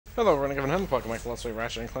Hello, we're gonna give an hand Pokemon Mike. Let's play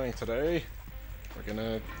Ratchet and Clank today. We're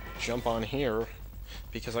gonna jump on here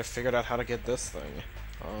because I figured out how to get this thing.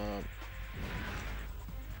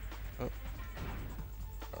 Oh,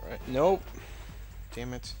 alright. Nope.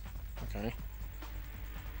 Damn it. Okay.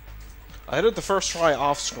 I did it the first try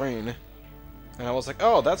off screen, and I was like,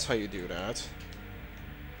 oh, that's how you do that.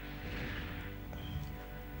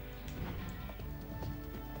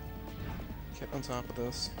 Get on top of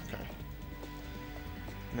this. Okay.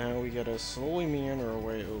 Now we gotta slowly meander our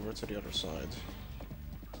way over to the other side.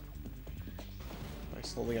 By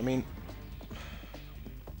slowly, I mean...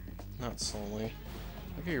 not slowly.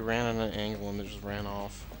 Look at you ran at an angle and they just ran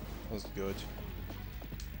off. That was good.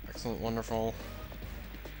 Excellent, wonderful.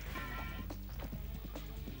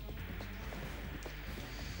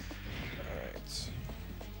 Alright.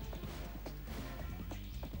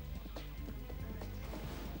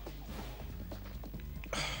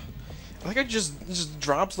 I think I just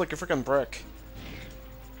dropped like a freaking brick.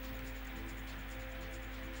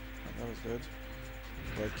 That was good.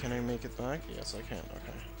 But can I make it back? Yes, I can.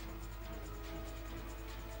 Okay.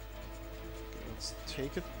 Let's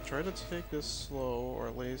take it. Try to take this slow, or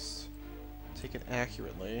at least take it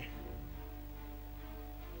accurately.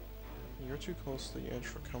 You're too close to the edge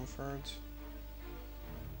for comfort.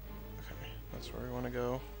 Okay, that's where we want to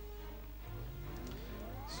go.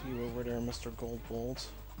 See you over there, Mr. Goldbolt.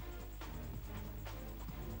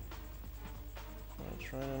 I'll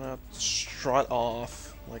try to not strut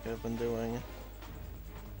off like I've been doing.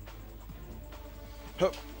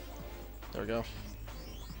 Oh, there we go.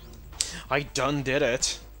 I done did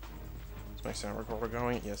it. Is my sound recorder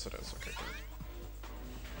going? Yes, it is. Okay, good.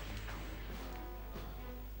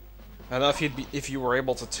 I don't know if you were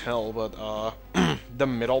able to tell, but the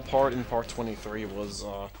middle part in part 23 was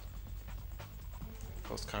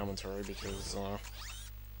post commentary because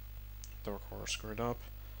the recorder screwed up.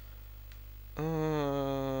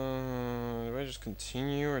 Do I just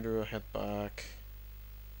continue or do I head back?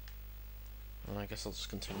 I guess I'll just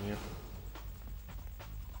continue.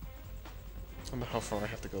 I don't know how far I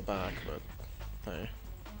have to go back, but hey.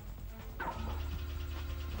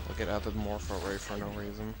 I'll get added more for away for no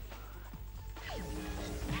reason.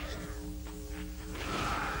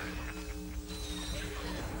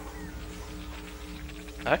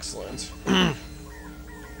 Excellent.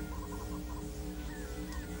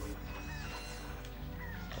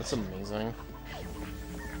 That's amazing.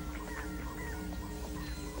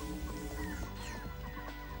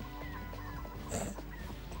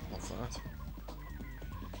 Love that.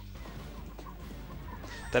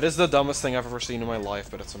 That is the dumbest thing I've ever seen in my life,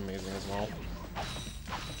 but it's amazing as well.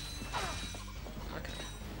 Okay.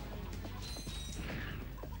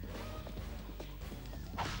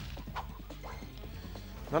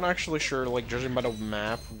 Not actually sure, like, judging by the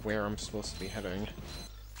map, where I'm supposed to be heading.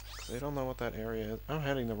 Because I don't know what that area is. I'm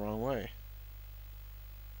heading the wrong way.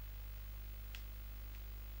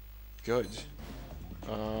 Good.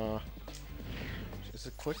 Is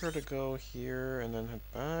it quicker to go here and then head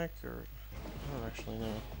back, or... I don't actually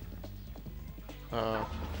know.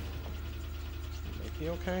 Maybe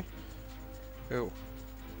okay? Ooh.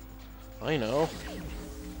 I know.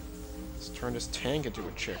 Let's turn this tank into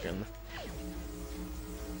a chicken.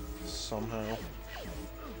 Somehow.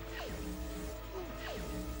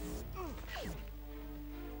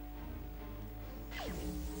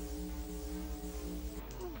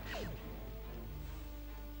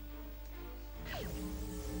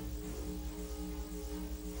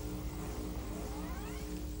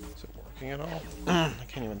 At all? I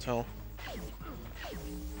can't even tell.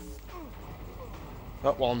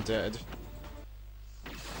 Oh, well, I'm dead.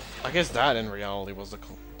 I guess that, in reality, was the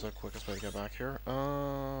quickest way to get back here.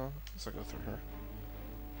 Let's go through here.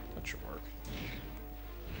 That should work.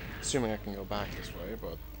 Assuming I can go back this way,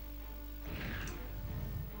 but...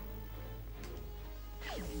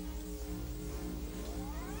 I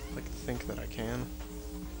like to think that I can.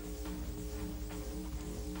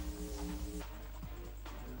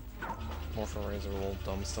 Morphin Rays are a little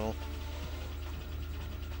dumb still.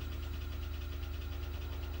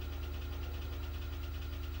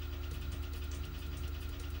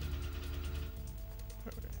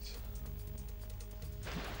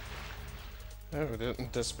 Alright. Oh,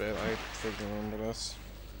 this bit, I figured remember this.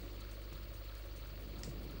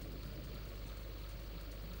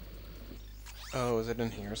 Oh, is it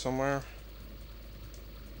in here somewhere?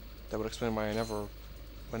 That would explain why I never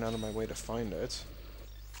went out of my way to find it.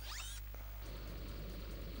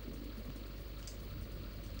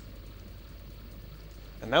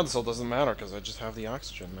 And now this all doesn't matter because I just have the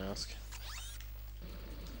oxygen mask.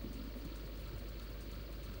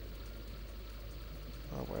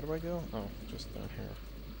 Where do I go? Oh, just down here.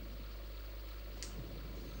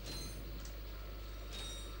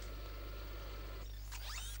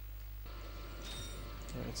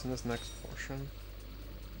 What's in this next portion?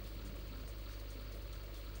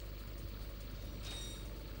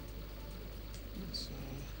 Let's see.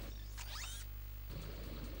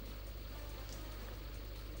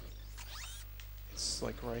 It's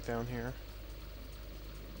like right down here.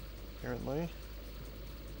 Apparently.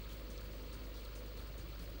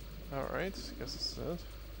 Alright, I guess this is it.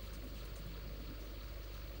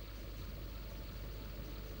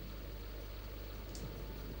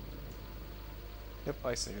 Yep,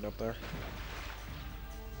 I see it up there.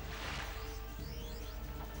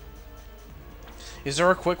 Is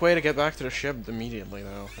there a quick way to get back to the ship immediately,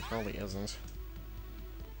 though? There probably isn't. So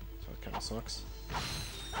it kinda sucks.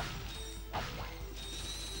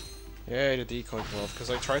 Yay, the decoy glove,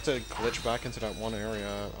 because I tried to glitch back into that one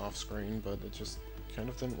area off screen, but it just kind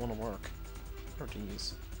of didn't want to work. What are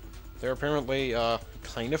these? They're apparently,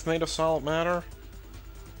 kind of made of solid matter.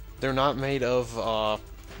 They're not made of,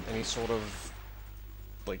 any sort of,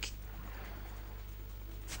 like...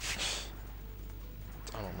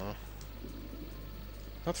 I don't know.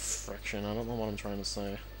 Not friction, I don't know what I'm trying to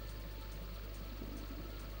say.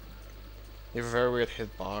 They have a very weird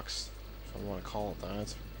hitbox, if I want to call it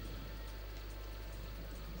that.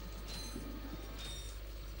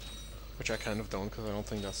 Which I kind of don't, because I don't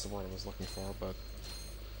think that's the word I was looking for, but...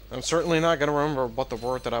 I'm certainly not going to remember what the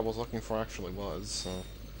word that I was looking for actually was, so...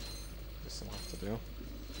 Guess I'll have to do.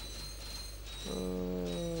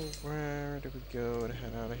 Where do we go to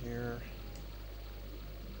head out of here?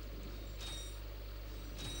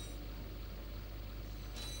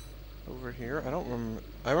 Over here? I don't remember...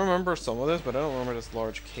 I remember some of this, but I don't remember this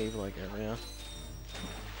large cave-like area.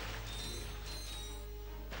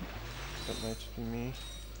 That might just be me.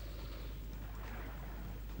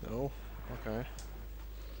 No? Okay.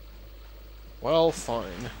 Well,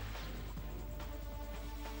 fine.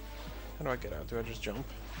 How do I get out? Do I just jump?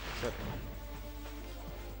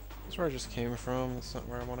 That's where I just came from. That's not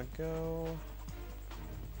where I want to go.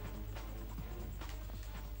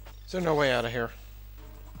 Is there no way out of here?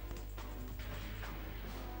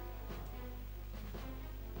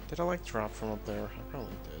 Did I, like, drop from up there? I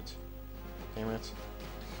probably did. Damn it.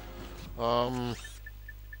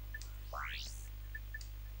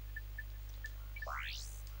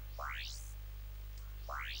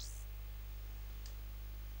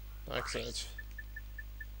 Exit.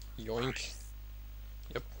 Yoink.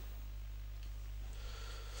 Yep.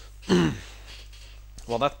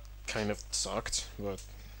 Well, that kind of sucked, but...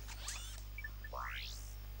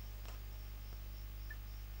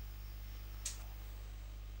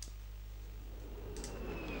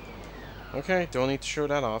 Okay, don't need to show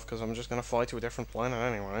that off, because I'm just gonna fly to a different planet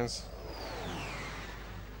anyways.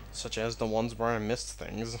 Such as the ones where I missed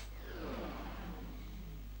things.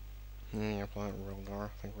 Yeah, planet Rilgar. I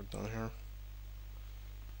think we're done here.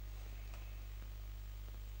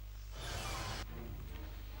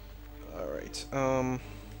 Alright,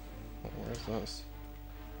 where's this?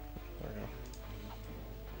 There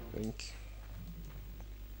we go. Link.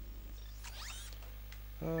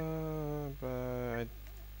 But I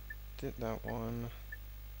did that one.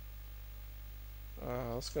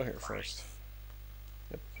 Let's go here first.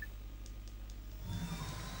 Yep.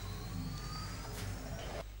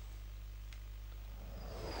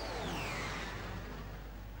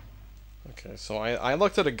 Okay, so I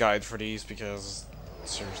looked at a guide for these because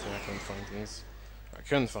seriously I couldn't find these. I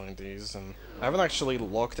couldn't find these, and I haven't actually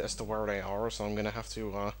looked as to where they are, so I'm gonna have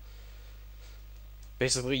to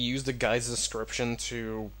basically use the guide's description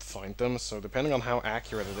to find them. So depending on how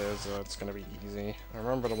accurate it is, it's gonna be easy. I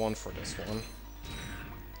remember the one for this one.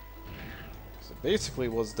 So it basically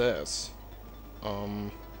was this.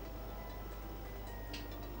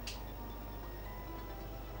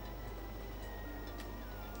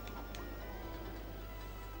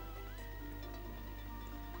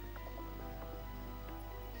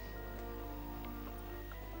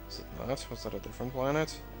 Is it not? Was that a different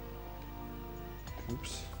planet?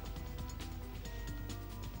 Oops.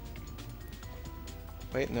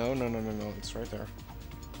 Wait, no, it's right there.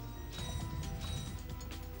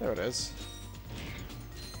 There it is.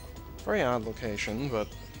 Very odd location, but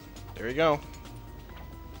there you go.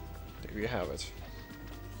 There you have it.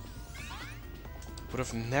 Would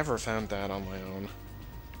have never found that on my own.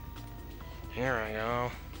 Here I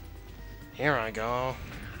go. Here I go.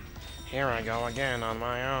 Here I go again on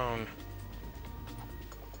my own.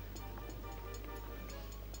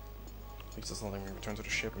 At least it's not letting me return to the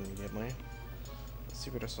ship immediately. Let's see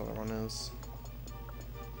what this other one is.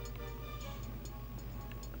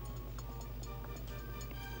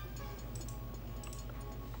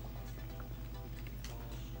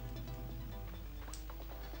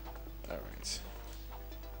 Alright.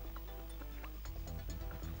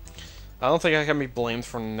 I don't think I can be blamed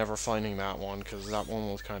for never finding that one, because that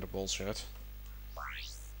one was kind of bullshit.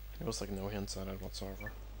 It was like no hints at it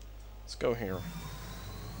whatsoever. Let's go here.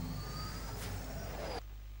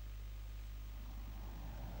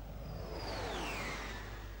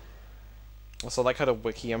 Also, like how the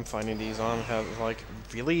wiki I'm finding these on has like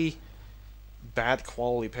really bad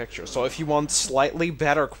quality pictures. So if you want slightly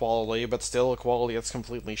better quality, but still a quality that's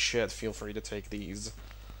completely shit, feel free to take these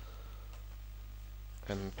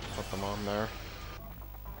and put them on there.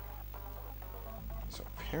 So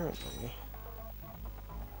apparently,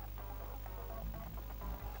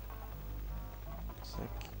 it's like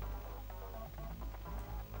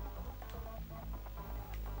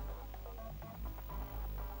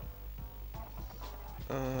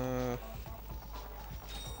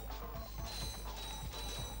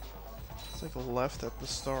it's like left at the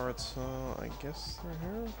start, so I guess they're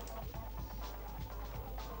here.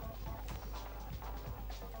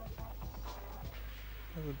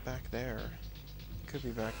 Maybe back there. Could be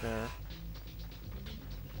back there.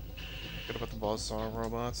 Good about the buzzsaw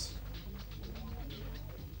robots.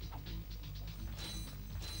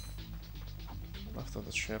 Left of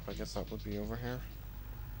the ship, I guess that would be over here.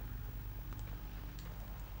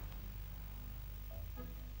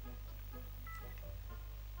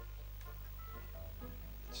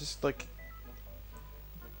 Just like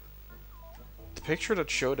the picture that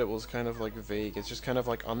showed it was kind of like vague. It's just kind of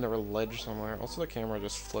like under a ledge somewhere. Also, the camera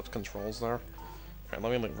just flipped controls there. Alright,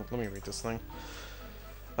 let me read this thing.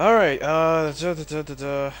 All right. At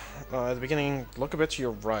the beginning, look a bit to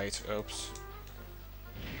your right. Oops.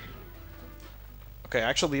 Okay,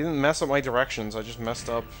 actually, you didn't mess up my directions. I just messed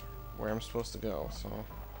up where I'm supposed to go. So,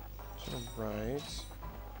 to the right.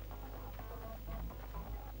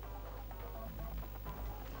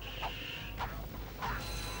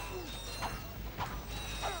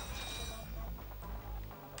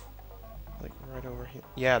 Like right over here.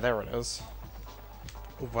 Yeah, there it is.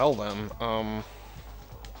 Well then,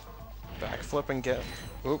 backflip and get.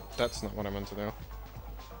 Oop, that's not what I meant to do.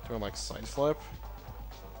 Doing like side flip.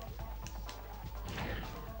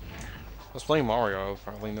 I was playing Mario, I would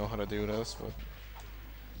probably know how to do this, but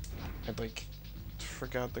I like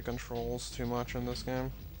forgot the controls too much in this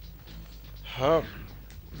game. Huh.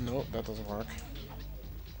 Nope, that doesn't work.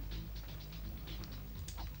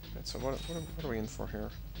 Right, so what are we in for here?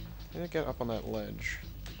 I need to get up on that ledge.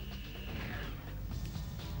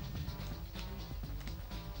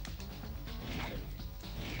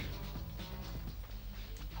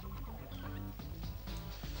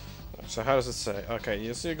 So how does it say? Okay,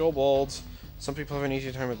 you see a gold bulbs. Some people have an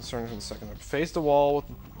easy time at discerning from the second. Face the wall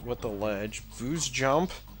with the ledge. Boost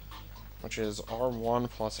jump, which is R1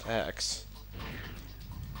 plus X.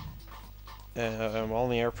 While in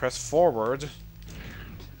the air, press forward.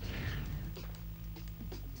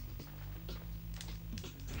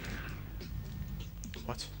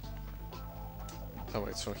 What? Oh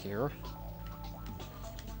wait, so here?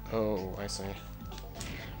 Oh, I see.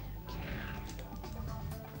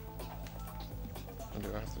 What do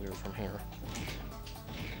I have to do from here?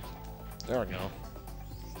 There we go.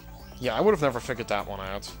 Yeah, I would have never figured that one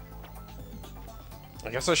out. I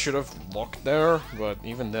guess I should have looked there, but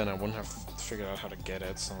even then I wouldn't have figured out how to get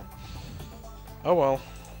it, so... Oh well.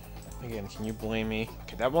 Again, can you blame me?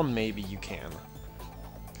 Okay, that one maybe you can.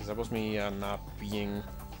 Because that was me not being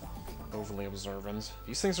overly observant.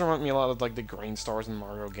 These things remind me a lot of, like, the green stars in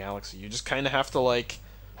Mario Galaxy. You just kind of have to, like,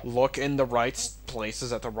 look in the right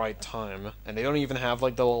places at the right time. And they don't even have,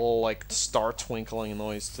 like, the little, like, star twinkling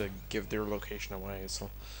noise to give their location away, so...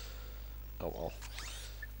 Oh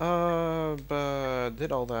well. But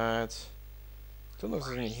did all that. Don't know if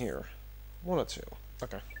there's any here. One or two.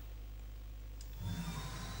 Okay.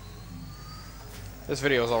 This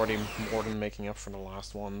video is already more than making up for the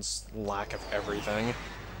last one's lack of everything.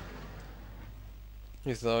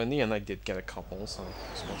 Though in the end I did get a couple, so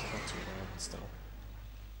I suppose it's not too bad, but still.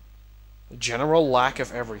 General lack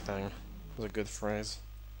of everything was a good phrase.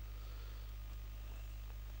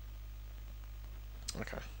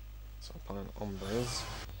 Okay. So upon Umbris.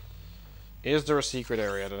 Is there a secret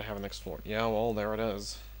area that I haven't explored? Yeah, well, there it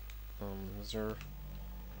is. Is there,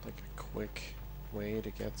 like, a quick way to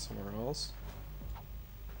get somewhere else?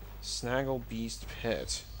 Snaggle Beast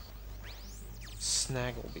Pit.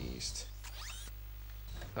 Snaggle Beast.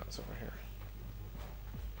 Oh, it's over here.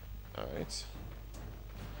 Alright.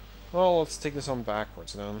 Well, let's take this on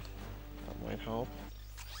backwards then. That might help.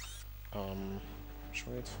 Should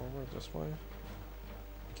we head forward this way?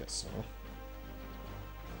 I guess so.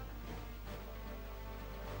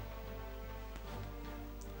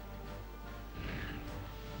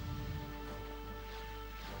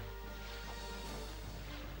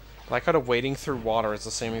 Like how the wading through water is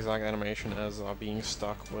the same exact animation as being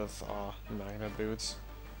stuck with magnet boots.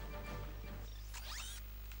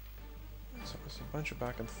 So there's a bunch of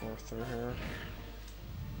back and forth through here.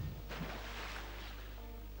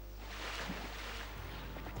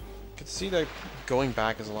 You can see that going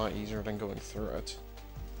back is a lot easier than going through it.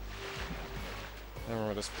 I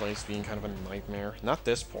remember this place being kind of a nightmare. Not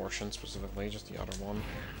this portion specifically, just the other one.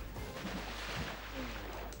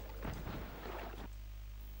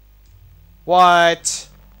 What?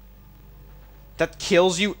 That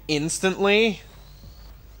kills you instantly?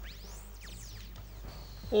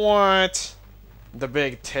 What? The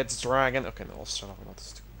big tits dragon? Okay, no, I'll shut up about this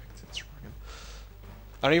stupid big tits dragon.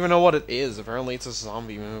 I don't even know what it is. Apparently it's a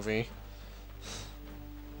zombie movie.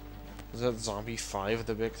 Is that Zombie 5,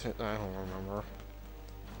 the big tit? I don't remember.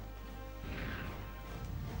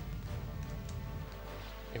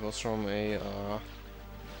 It was from a,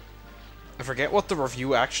 I forget what the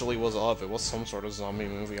review actually was of. It was some sort of zombie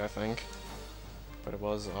movie, I think. But it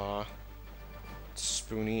was,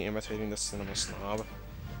 Spoonie imitating the Cinema Snob.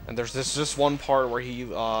 And there's this one part where he,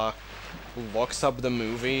 looks up the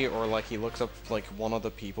movie, or, like, he looks up, like, one of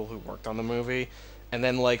the people who worked on the movie. And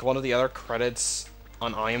then, like, one of the other credits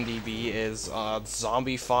on IMDb is,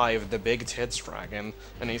 Zombie 5, the Big Tits Dragon.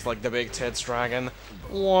 And he's like, the Big Tits Dragon.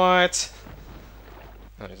 What?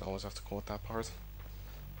 I just always have to quote that part.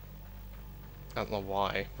 I don't know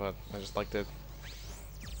why, but I just liked it.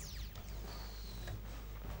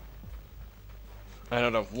 I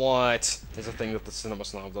don't know what is a thing that the Cinema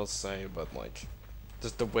Snob does say, but like,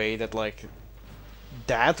 just the way that like,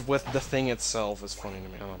 that with the thing itself is funny to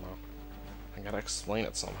me. I don't know. I gotta explain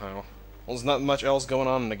it somehow. Well, there's not much else going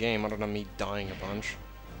on in the game other than me dying a bunch.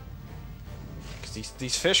 Because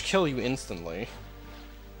these fish kill you instantly.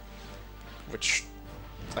 Which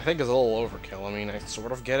I think is a little overkill. I mean, I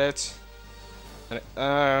sort of get it. And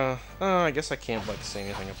I guess I can't, like, say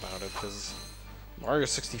anything about it, because Mario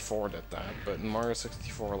 64 did that, but in Mario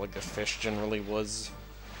 64, like, the fish generally was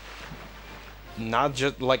not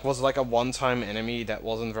just, like, was, like, a one-time enemy that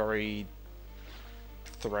wasn't very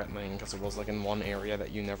threatening, because it was, like, in one area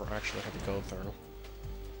that you never actually had to go through.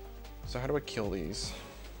 So how do I kill these?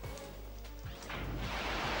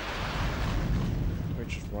 Do I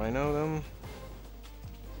just rhino them?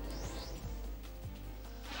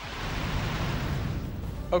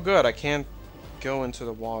 Oh good, I can't go into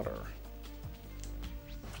the water.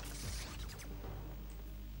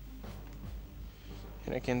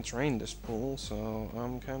 And I can't drain this pool, so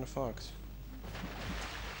I'm kinda fucked.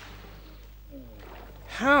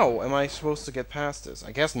 How am I supposed to get past this?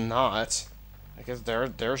 I guess not. I guess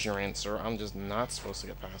there's your answer. I'm just not supposed to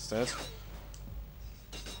get past it.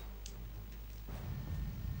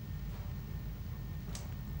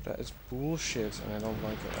 That is bullshit, and I don't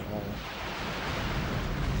like it at all.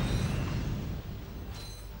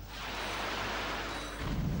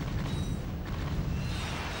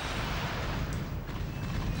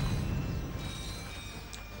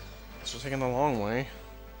 We're taking the long way.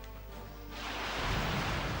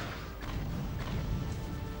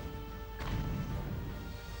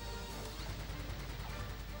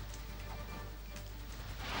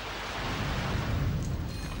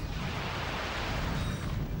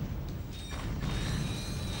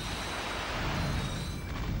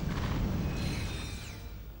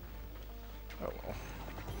 Oh well.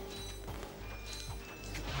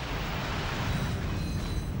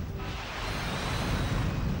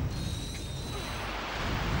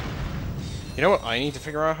 You know what I need to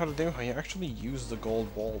figure out how to do? How you actually use the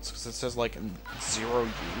gold bolts, because it says like 0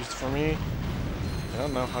 used for me. I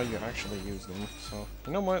don't know how you actually use them, so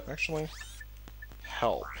you know what? Actually,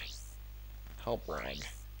 help lag.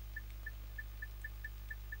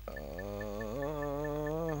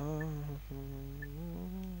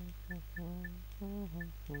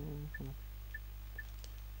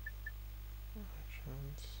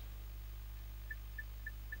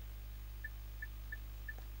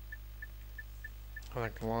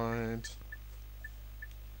 Like glide.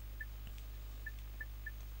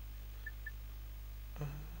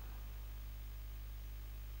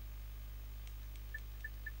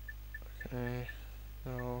 Okay.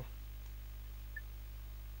 No.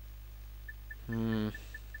 I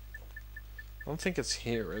don't think it's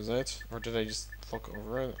here, is it? Or did I just look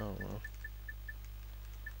over it? I don't know.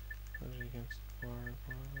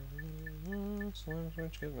 Slams,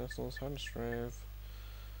 which hit missiles, how to strafe.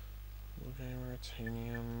 Okay,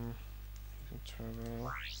 Titanium.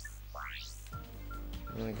 Turbo.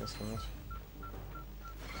 I guess not.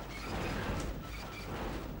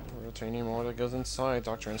 Titanium ore that goes inside.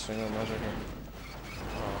 Doctor Instinct, no magic.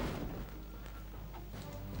 Oh.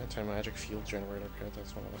 Anti-magic field generator kit,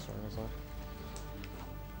 that's what I was learning, is that?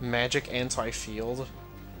 Magic anti-field?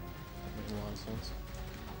 Makes a lot of sense.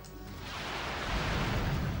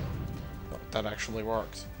 Oh, that actually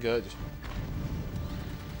worked. Good.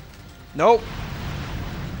 Nope!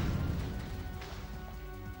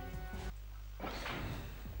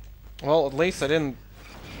 Well, at least I didn't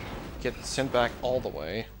get sent back all the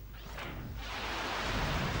way.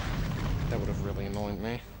 That would have really annoyed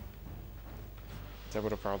me. That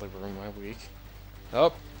would have probably ruined my week.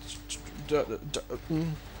 Oh!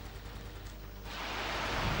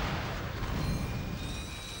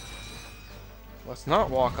 Let's not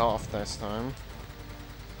walk off this time.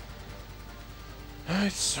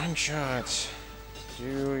 Alright, Sunshot.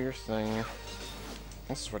 Do your thing.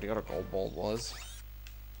 This is where the other gold bolt was.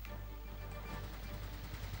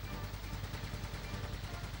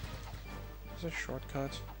 Is it a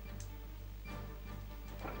shortcut?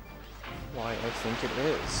 Why, I think it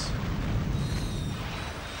is.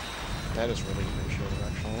 That is really appreciated,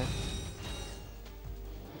 actually.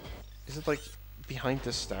 Is it, like, behind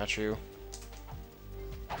this statue?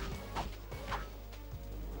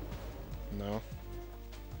 No.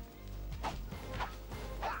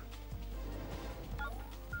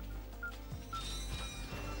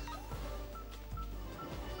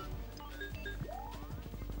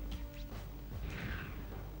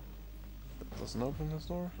 That doesn't open this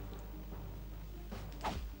door?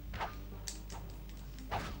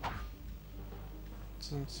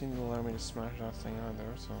 Doesn't seem to allow me to smash that thing either,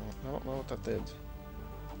 so I don't know what that did.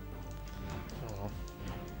 Oh well.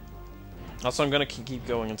 Also, I'm gonna keep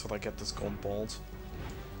going until I get this gold bolt.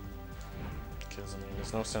 Because, I mean,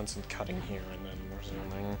 there's no sense in cutting here and then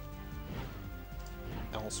resuming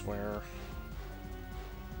elsewhere.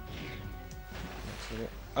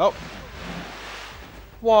 Oh!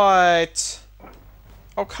 What?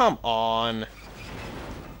 Oh, come on!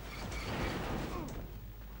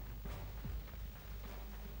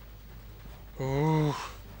 Ooh.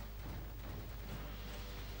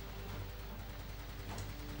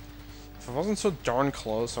 If I wasn't so darn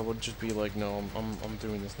close, I would just be like, no, I'm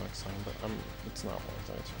doing this next time, but it's not worth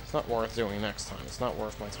it. It's not worth doing next time. It's not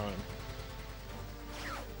worth my time.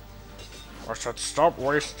 I should stop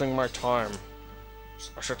wasting my time.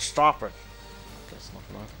 I should stop it. Guess not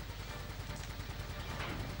enough.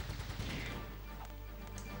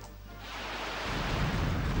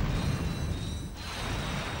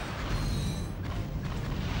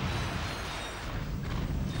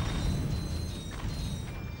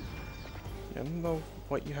 I don't know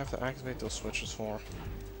what you have to activate those switches for.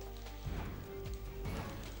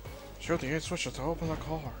 Sure, the 8 switches to open the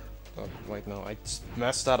car. Oh, wait, no, I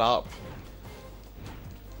messed that up.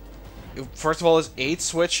 First of all, there's 8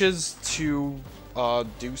 switches to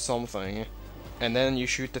do something, and then you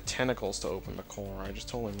shoot the tentacles to open the core. I just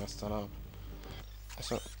totally messed that up.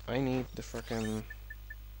 So, I need the frickin'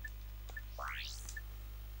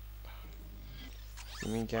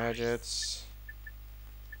 give me gadgets.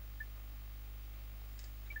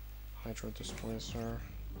 Hydro displacer.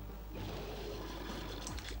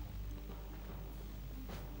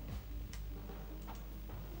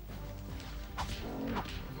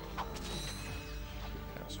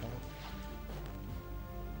 Asshole.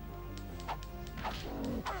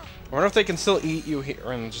 I wonder if they can still eat you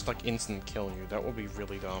here and just like instant kill you. That would be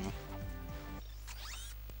really dumb.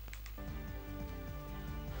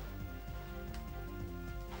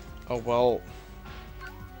 Oh well.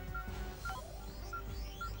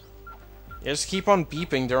 Yeah, just keep on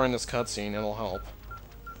beeping during this cutscene, it'll help.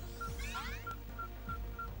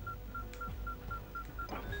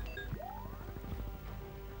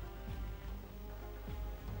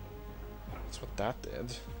 That's what that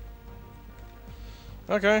did.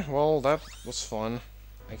 Okay, well, that was fun.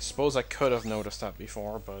 I suppose I could have noticed that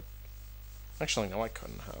before, but... Actually, no, I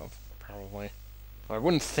couldn't have, probably. I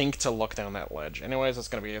wouldn't think to look down that ledge. Anyways, that's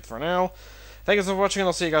gonna be it for now. Thank you for watching, and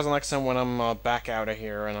I'll see you guys next time when I'm back out of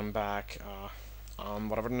here, and I'm back on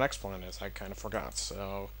whatever the next plan is. I kind of forgot,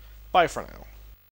 so bye for now.